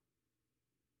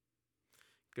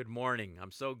Good morning.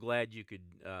 I'm so glad you could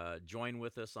join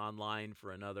with us online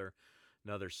for another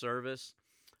service.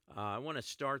 I want to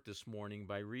start this morning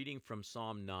by reading from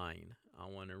Psalm 9. I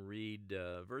want to read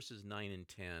verses 9 and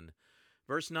 10.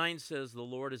 Verse 9 says, "The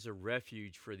Lord is a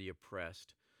refuge for the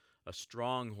oppressed, a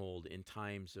stronghold in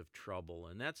times of trouble."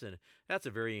 And that's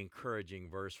a very encouraging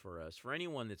verse for us. For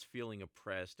anyone that's feeling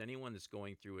oppressed, anyone that's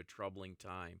going through a troubling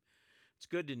time, it's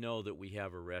good to know that we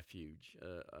have a refuge.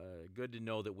 Good to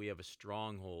know that we have a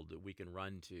stronghold that we can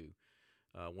run to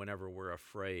whenever we're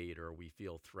afraid or we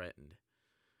feel threatened.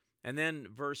 And then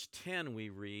verse 10 we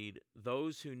read,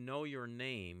 "Those who know your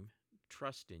name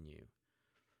trust in you.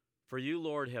 For you,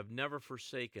 Lord, have never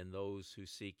forsaken those who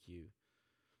seek you."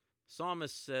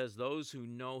 Psalmist says, "Those who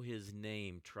know his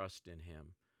name trust in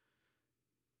him."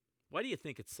 Why do you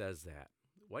think it says that?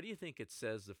 Why do you think it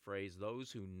says the phrase,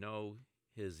 "those who know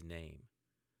his name"?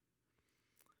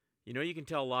 You know, you can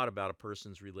tell a lot about a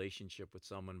person's relationship with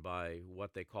someone by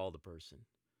what they call the person.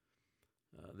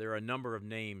 There are a number of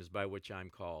names by which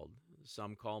I'm called.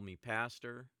 Some call me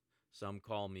Pastor, some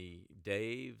call me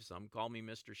Dave, some call me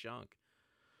Mr. Shunk.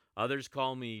 Others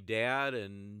call me Dad,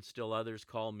 and still others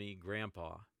call me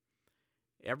Grandpa.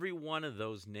 Every one of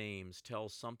those names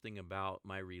tells something about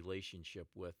my relationship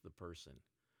with the person.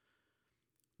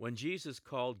 When Jesus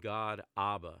called God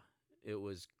Abba, it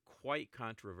was quite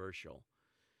controversial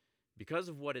because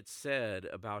of what it said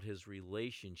about his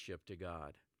relationship to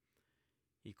God.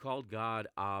 He called God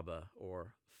Abba,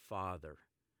 or Father.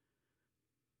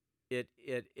 It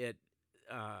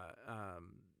uh,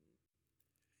 um,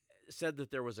 said that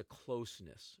there was a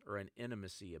closeness or an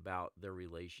intimacy about their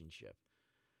relationship.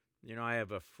 You know, I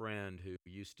have a friend who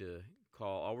used to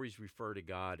always refer to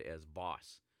God as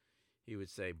boss. He would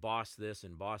say, "Boss this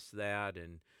and boss that,"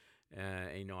 and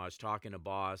I was talking to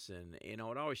boss, and it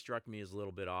always struck me as a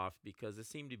little bit off because it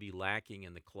seemed to be lacking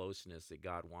in the closeness that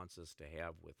God wants us to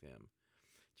have with Him.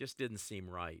 Just didn't seem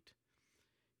right.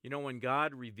 You know, when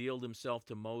God revealed himself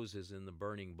to Moses in the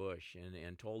burning bush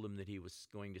and told him that he was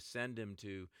going to send him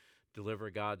to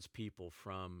deliver God's people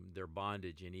from their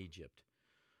bondage in Egypt,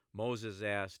 Moses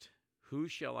asked, "Who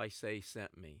shall I say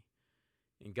sent me?"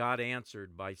 And God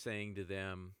answered by saying to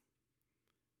them,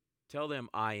 "Tell them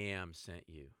I am sent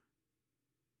you."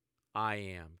 I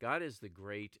am. God is the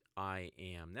great I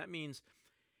am. That means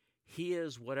he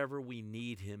is whatever we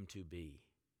need him to be.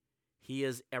 He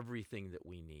is everything that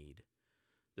we need.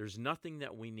 There's nothing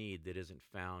that we need that isn't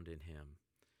found in him.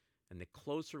 And the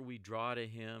closer we draw to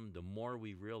him, the more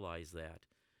we realize that,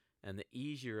 and the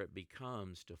easier it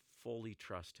becomes to fully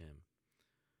trust him.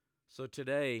 So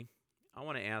today, I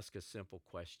want to ask a simple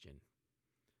question.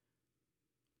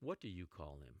 What do you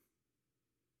call him?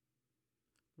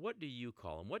 What do you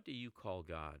call him? What do you call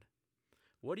God?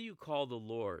 What do you call the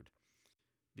Lord?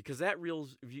 Because that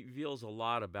reveals a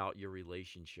lot about your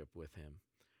relationship with him.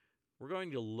 We're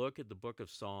going to look at the book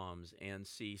of Psalms and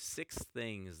see 6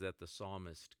 things that the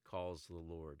psalmist calls the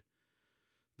Lord.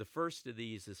 The first of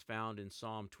these is found in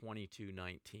Psalm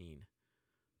 22:19.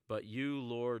 "But you,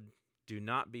 Lord, do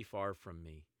not be far from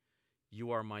me.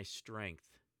 You are my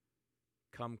strength.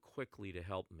 Come quickly to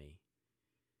help me."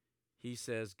 He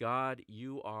says, "God,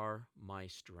 you are my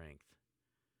strength."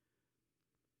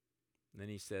 And then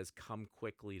he says, "Come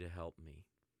quickly to help me."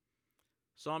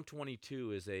 Psalm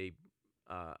 22 is a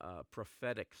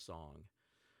prophetic song.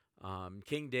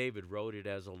 King David wrote it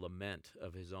as a lament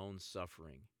of his own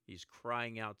suffering. He's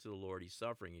crying out to the Lord. He's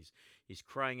suffering. He's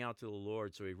crying out to the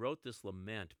Lord. So he wrote this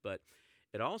lament, but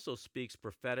it also speaks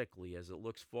prophetically as it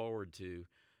looks forward to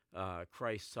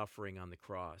Christ's suffering on the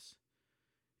cross.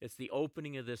 It's the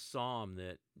opening of this psalm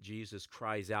that Jesus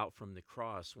cries out from the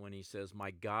cross when he says,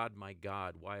 my God,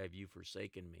 why have you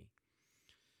forsaken me?"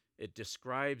 It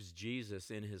describes Jesus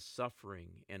in his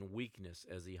suffering and weakness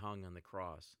as he hung on the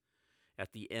cross,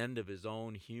 at the end of his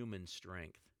own human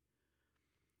strength.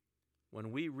 When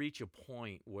we reach a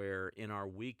point where in our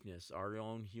weakness, our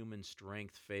own human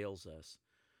strength fails us,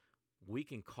 we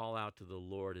can call out to the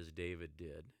Lord as David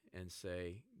did and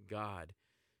say, "God,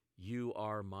 you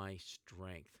are my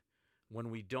strength." When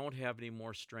we don't have any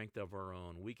more strength of our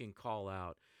own, we can call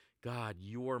out, "God,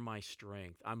 you're my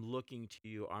strength. I'm looking to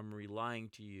you. I'm relying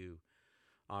to you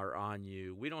or on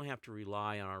you." We don't have to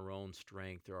rely on our own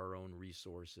strength or our own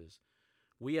resources.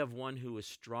 We have one who is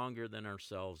stronger than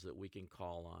ourselves that we can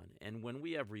call on. And when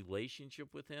we have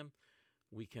relationship with him,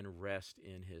 we can rest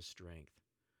in his strength,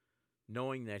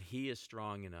 knowing that he is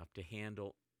strong enough to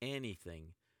handle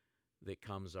anything that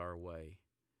comes our way.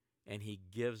 And he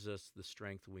gives us the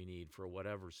strength we need for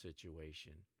whatever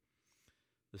situation.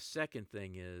 The second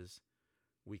thing is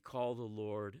we call the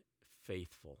Lord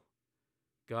faithful.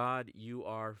 God, you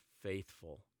are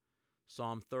faithful.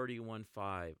 Psalm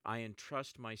 31:5. I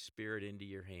entrust my spirit into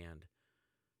your hand.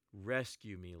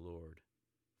 Rescue me, Lord,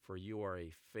 for you are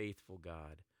a faithful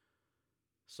God.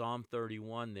 Psalm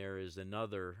 31, there is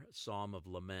another psalm of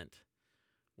lament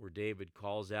where David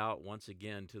calls out once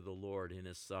again to the Lord in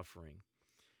his suffering.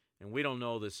 And we don't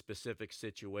know the specific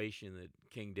situation that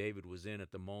King David was in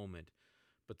at the moment,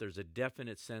 but there's a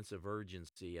definite sense of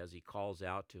urgency as he calls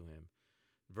out to him.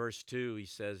 Verse 2, he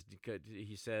says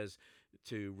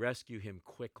to rescue him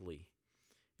quickly.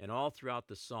 And all throughout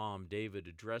the psalm, David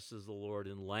addresses the Lord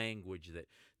in language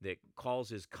that calls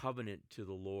his covenant to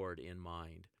the Lord in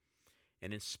mind.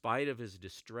 And in spite of his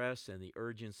distress and the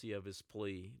urgency of his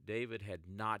plea, David had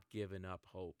not given up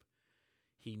hope.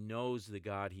 He knows the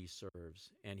God he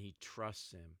serves, and he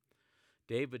trusts him.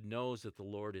 David knows that the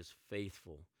Lord is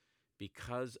faithful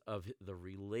because of the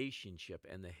relationship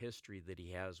and the history that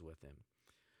he has with him.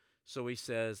 So he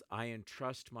says, I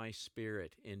entrust my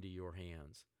spirit into your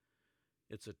hands.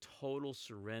 It's a total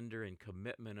surrender and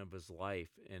commitment of his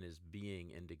life and his being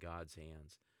into God's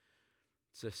hands.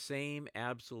 It's the same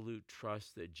absolute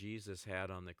trust that Jesus had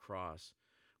on the cross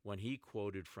when he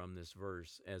quoted from this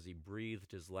verse as he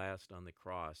breathed his last on the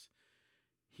cross.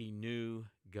 He knew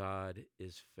God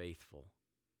is faithful.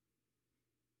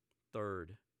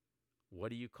 Third,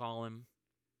 what do you call him?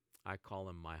 I call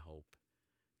him my hope.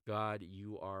 God,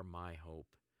 you are my hope.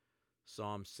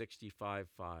 Psalm 65:5.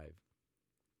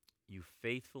 You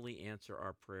faithfully answer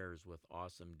our prayers with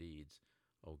awesome deeds,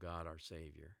 O God, our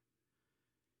Savior.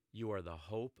 You are the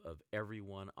hope of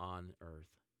everyone on earth,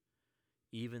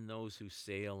 even those who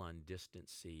sail on distant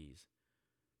seas.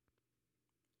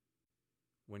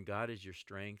 When God is your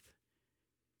strength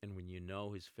and when you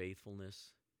know his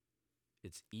faithfulness,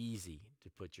 it's easy to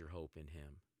put your hope in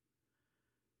him.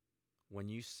 When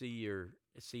you see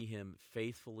him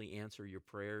faithfully answer your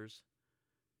prayers,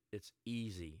 it's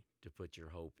easy to put your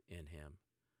hope in him.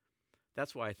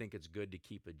 That's why I think it's good to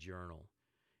keep a journal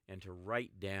and to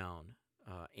write down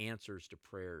answers to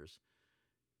prayers,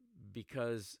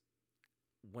 because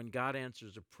when God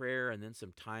answers a prayer and then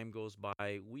some time goes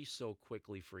by, we so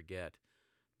quickly forget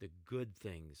the good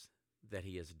things that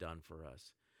he has done for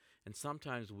us. And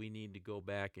sometimes we need to go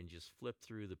back and just flip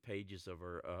through the pages of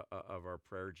our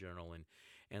prayer journal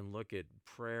and look at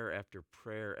prayer after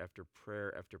prayer after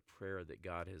prayer after prayer that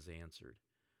God has answered,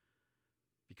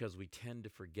 because we tend to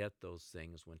forget those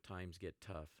things when times get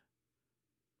tough.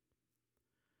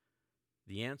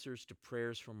 The answers to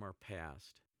prayers from our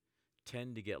past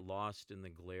tend to get lost in the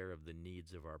glare of the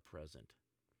needs of our present.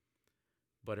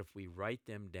 But if we write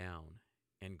them down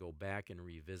and go back and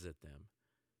revisit them,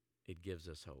 it gives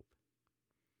us hope.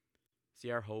 See,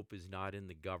 our hope is not in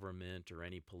the government or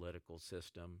any political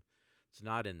system. It's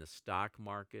not in the stock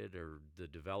market or the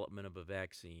development of a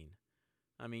vaccine.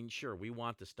 I mean, sure, we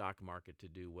want the stock market to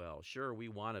do well. Sure, we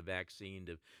want a vaccine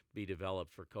to be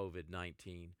developed for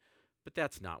COVID-19. But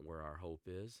that's not where our hope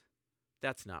is.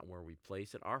 That's not where we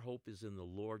place it. Our hope is in the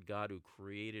Lord God who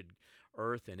created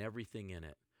earth and everything in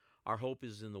it. Our hope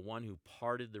is in the one who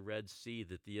parted the Red Sea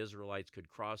that the Israelites could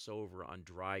cross over on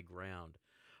dry ground.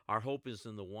 Our hope is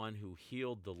in the one who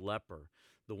healed the leper,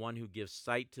 the one who gives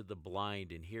sight to the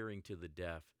blind and hearing to the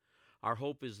deaf. Our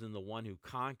hope is in the one who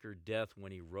conquered death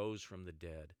when he rose from the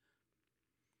dead.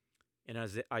 And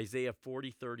as Isaiah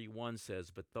 40:31 says,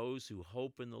 but those who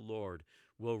hope in the Lord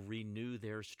will renew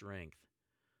their strength.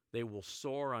 They will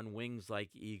soar on wings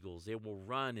like eagles. They will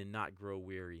run and not grow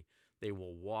weary. They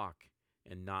will walk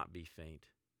and not be faint.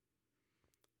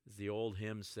 As the old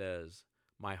hymn says,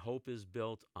 my hope is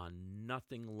built on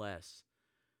nothing less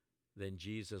than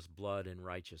Jesus' blood and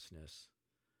righteousness.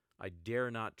 I dare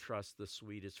not trust the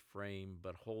sweetest frame,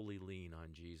 but wholly lean on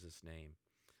Jesus' name.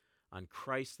 On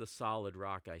Christ the solid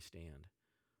rock I stand.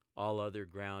 All other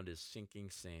ground is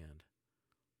sinking sand.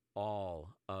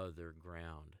 All other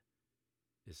ground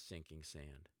is sinking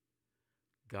sand.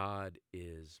 God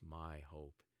is my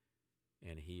hope,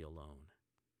 and he alone.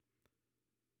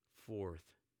 Fourth,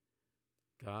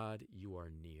 God, you are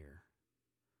near.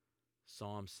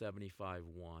 Psalm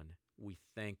 75:1. We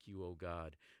thank you, O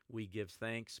God. We give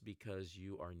thanks because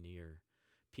you are near.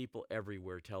 People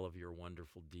everywhere tell of your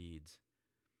wonderful deeds.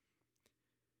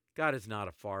 God is not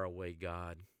a faraway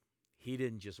God. He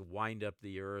didn't just wind up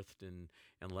the earth and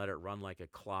let it run like a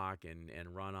clock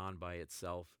and run on by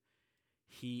itself.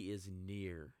 He is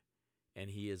near, and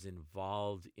he is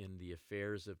involved in the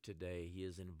affairs of today. He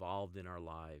is involved in our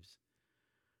lives.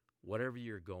 Whatever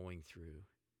you're going through,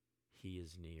 he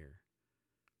is near.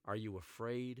 Are you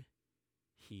afraid?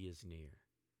 He is near.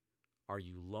 Are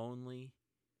you lonely?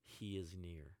 He is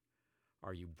near.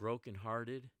 Are you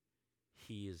brokenhearted?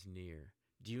 He is near.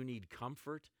 Do you need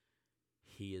comfort?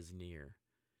 He is near.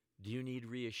 Do you need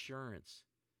reassurance?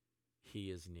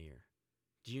 He is near.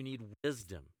 Do you need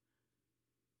wisdom?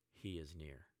 He is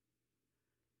near.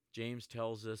 James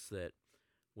tells us that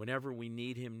whenever we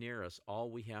need him near us, all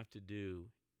we have to do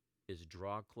is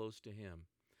draw close to him,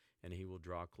 and he will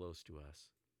draw close to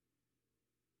us.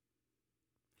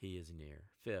 He is near.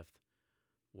 Fifth,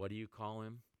 what do you call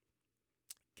him?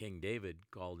 King David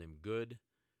called him good,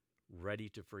 ready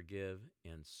to forgive,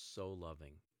 and so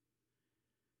loving.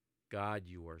 God,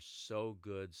 you are so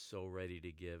good, so ready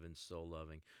to give, and so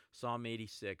loving. Psalm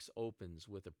 86 opens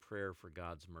with a prayer for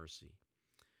God's mercy.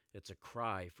 It's a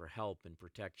cry for help and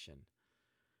protection.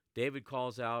 David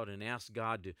calls out and asks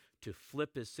God to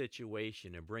flip his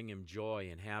situation and bring him joy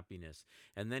and happiness.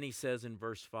 And then he says in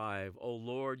verse 5, "O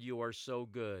Lord, you are so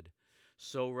good,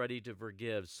 so ready to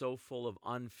forgive, so full of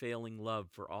unfailing love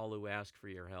for all who ask for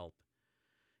your help."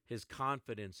 His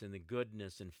confidence in the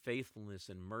goodness and faithfulness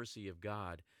and mercy of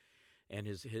God and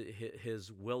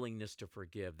his willingness to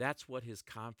forgive. That's what his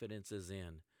confidence is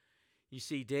in. You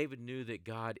see, David knew that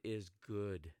God is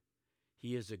good.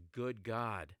 He is a good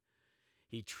God.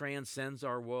 He transcends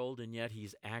our world, and yet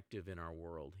he's active in our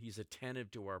world. He's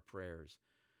attentive to our prayers.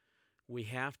 We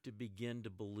have to begin to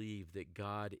believe that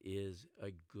God is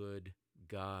a good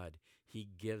God. He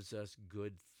gives us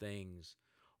good things.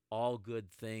 All good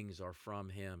things are from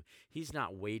him. He's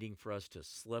not waiting for us to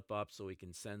slip up so he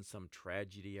can send some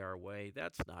tragedy our way.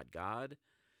 That's not God.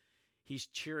 He's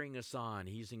cheering us on.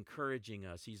 He's encouraging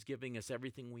us. He's giving us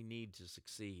everything we need to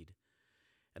succeed.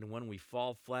 And when we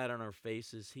fall flat on our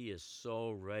faces, he is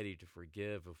so ready to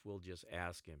forgive if we'll just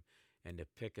ask him and to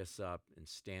pick us up and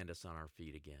stand us on our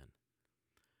feet again.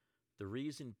 The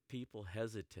reason people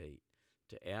hesitate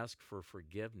to ask for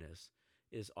forgiveness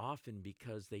is often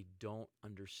because they don't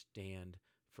understand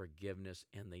forgiveness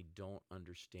and they don't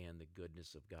understand the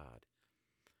goodness of God.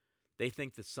 They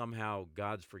think that somehow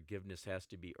God's forgiveness has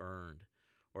to be earned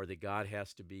or that God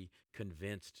has to be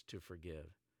convinced to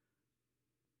forgive.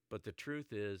 But the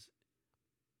truth is,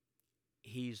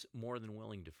 he's more than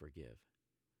willing to forgive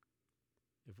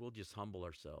if we'll just humble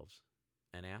ourselves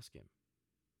and ask him.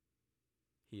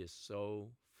 He is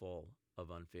so full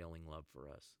of unfailing love for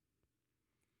us.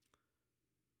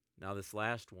 Now, this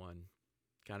last one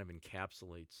kind of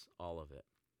encapsulates all of it.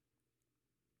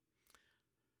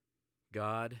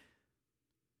 God,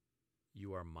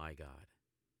 you are my God.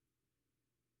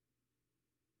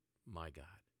 My God.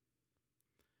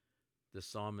 The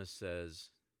psalmist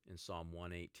says in Psalm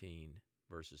 118,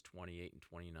 verses 28 and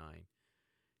 29,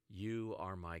 "You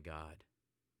are my God,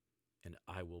 and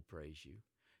I will praise you.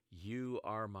 You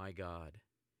are my God,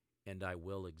 and I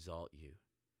will exalt you.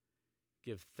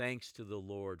 Give thanks to the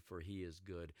Lord, for he is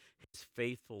good. His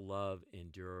faithful love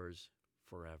endures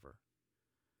forever."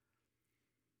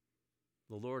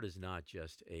 The Lord is not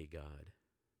just a God.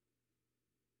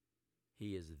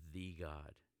 He is the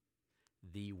God,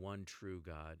 the one true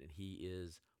God, and he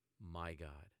is my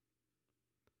God.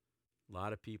 A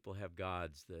lot of people have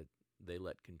gods that they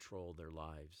let control their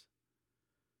lives.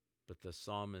 But the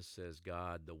psalmist says,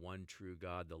 God, the one true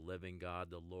God, the living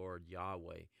God, the Lord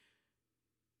Yahweh,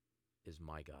 is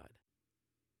my God.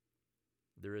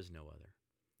 There is no other.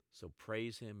 So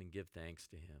praise him and give thanks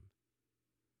to him.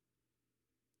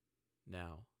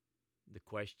 Now, the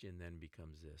question then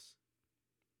becomes this: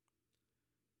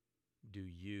 do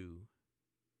you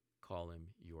call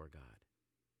him your God?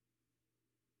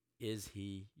 Is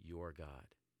he your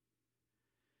God?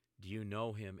 Do you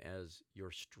know him as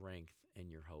your strength and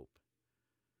your hope?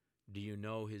 Do you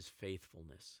know his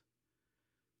faithfulness?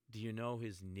 Do you know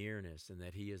his nearness and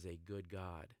that he is a good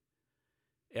God,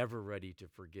 ever ready to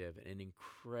forgive and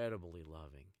incredibly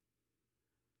loving?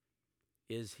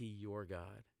 Is he your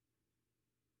God?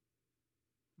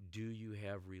 Do you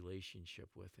have relationship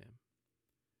with him?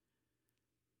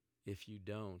 If you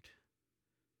don't,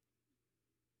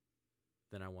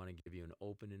 then I want to give you an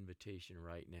open invitation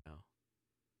right now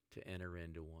to enter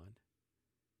into one.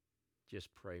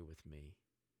 Just pray with me.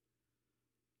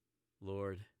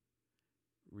 Lord,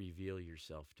 reveal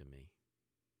yourself to me.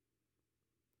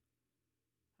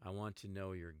 I want to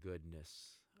know your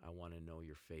goodness. I want to know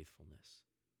your faithfulness.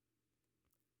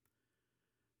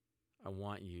 I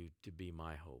want you to be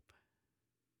my hope.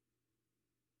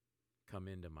 Come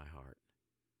into my heart.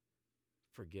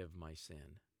 Forgive my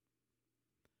sin.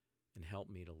 And help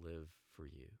me to live for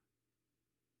you.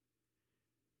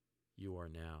 You are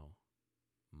now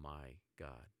my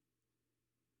God.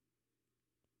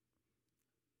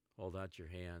 Hold out your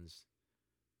hands.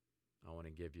 I want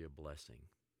to give you a blessing.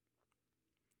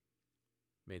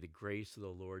 May the grace of the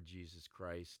Lord Jesus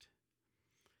Christ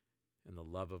and the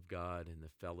love of God and the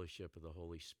fellowship of the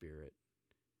Holy Spirit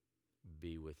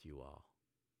be with you all.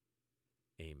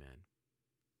 Amen.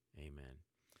 Amen.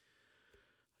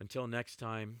 Until next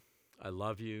time, I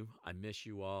love you. I miss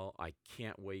you all. I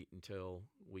can't wait until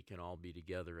we can all be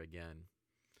together again.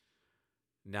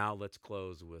 Now let's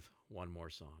close with one more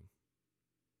song.